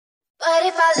But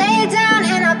if I lay down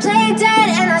and I play dead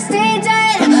and I stay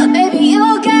dead, maybe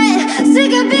you'll get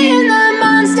sick of being the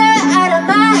monster out of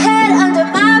my head, under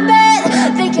my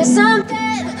bed. Think you're something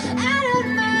out of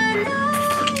my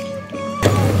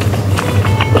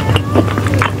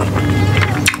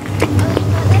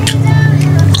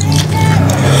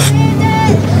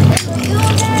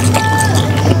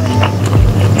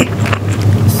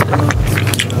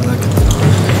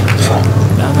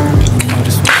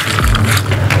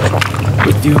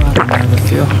With you I don't ever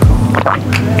feel calm.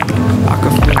 I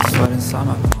can feel the sweat inside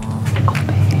my palm.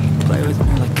 Play with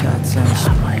me like cats and a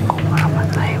spring.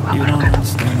 You don't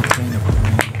understand the pain of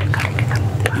pain.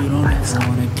 You don't ever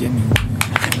wanna give me wings.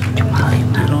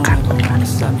 You don't ever wanna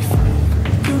set me free.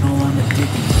 You know I'm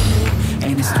addicted to you,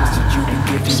 and it's twisted you can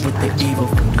give me with the evil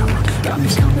voodoo. Got me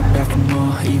coming back for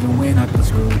more even when I've been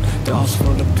screwed. Dolls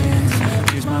full of pins,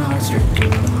 here's my heart straight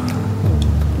through.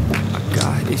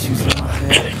 Got issues in my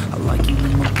head. I like you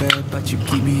in my bed, but you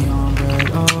keep me on red.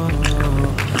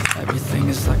 Oh, everything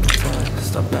is like a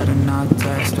test. I better not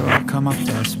text or I'll come off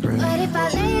desperate. But if I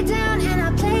lay down and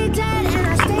I play dead and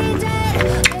I stay dead,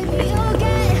 maybe you'll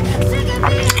get sick of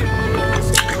being the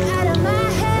monster out of my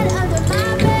head, under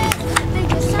my bed. Think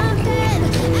you're something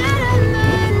out of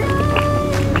my nose.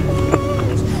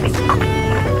 Send me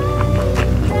right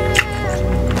there.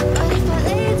 But if I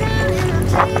lay down and I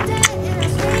play dead and I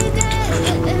stay dead,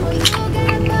 then will you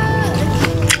get bored?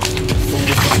 And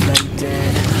if I lay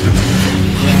dead,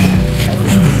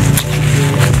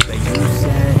 that you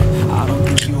said, I don't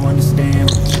think you understand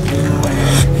what you're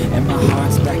doing. And my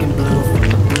heart's black and blue from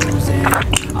the bruising.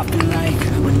 I feel like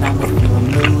when I'm with you I'm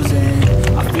losing.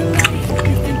 I feel like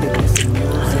you think that this is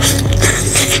music.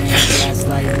 Last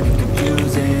light and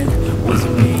confusing. Was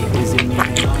it me? Is it me? I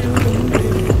don't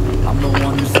know. I'm the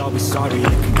one who's always sorry in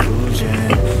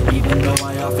conclusion, even though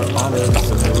I offer all of the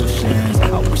solutions. I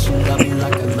wish you loved me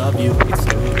like I love you, it's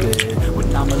stupid. When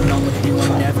I'm alone with you I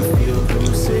never feel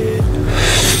lucid. I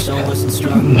wish I wasn't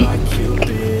strung like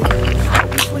Cupid. I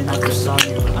wish when I first saw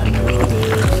you I knew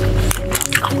this.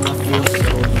 Now with you I feel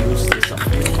so useless. I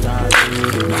feel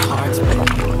diluted, my heart's been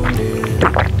wounded.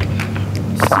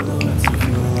 Silhouettes of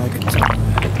you are like a toy.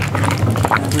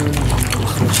 Never really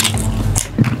knows what you want.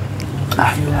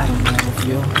 With you I don't ever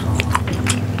feel calm.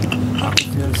 I can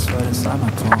feel the sweat inside my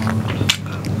palm.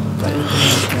 Play with me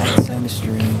like cats and a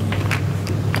string.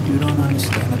 You don't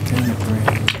understand the pain of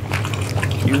brain.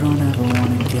 You don't ever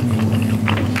wanna give me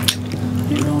wings.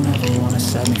 You don't ever wanna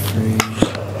set me free.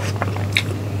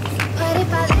 But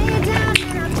if I lay down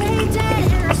and I play dead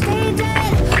and I stay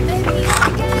dead, maybe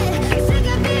I'll get sick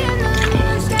of being the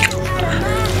monster out of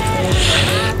my head, under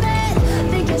my bed.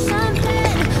 Think you're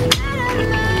something out of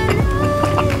my nose.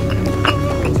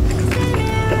 Send me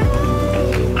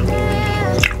right there.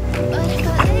 But if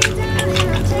I lay down and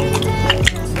I play dead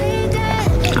and I stay dead,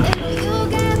 then will you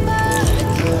get bored?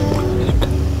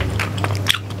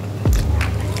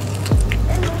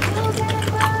 Then will you get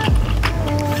bored?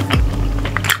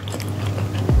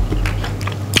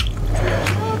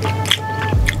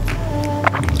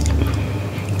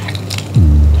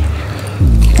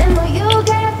 Then will you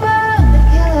get bored of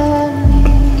killing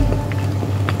me?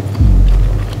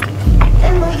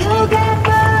 Then will you get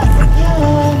bored of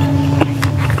killing me?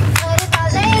 But if I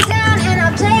lay down and I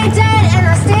play dead and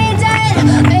I stay dead,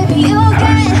 maybe you'll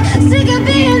get sick of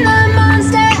being the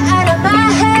monster out of my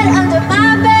head, under my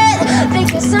bed. Think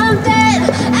you're something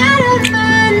out of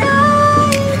my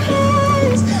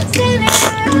nightmares. Stay right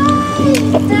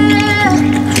there.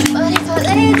 But if I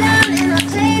lay down and I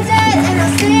play dead and I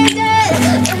stay dead,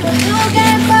 then will you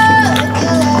get bored of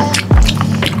killing?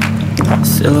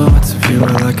 Silhouettes of you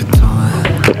are like a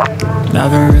taunt.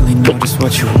 Never really know just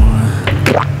what you want.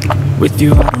 With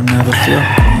you I don't ever feel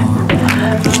calm.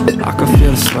 I can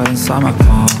feel the sweat inside my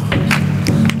palm.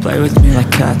 Play with me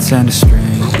like cats and a string.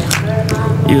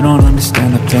 You don't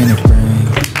understand the pain of brain.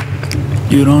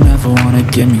 You don't ever wanna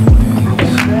give me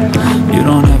wings. You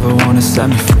don't ever wanna set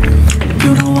me free.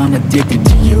 You know I'm addicted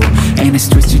to you, and it's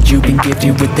twisted you've been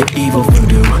gifted with the evil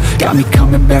voodoo. Got me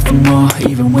coming back for more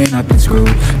even when I've been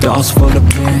screwed. Dolls full of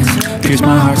pins, here's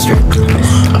my heart straight through.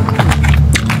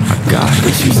 Got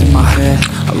issues in my head.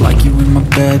 I like you in my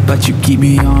bed, but you keep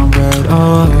me on red.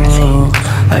 Oh,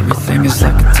 everything is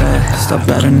like a test. I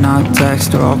better not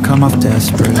text or I'll come off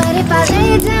desperate. But if I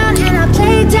lay down and I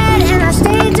play dead and I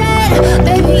stay dead,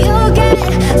 baby you'll get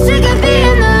sick of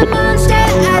being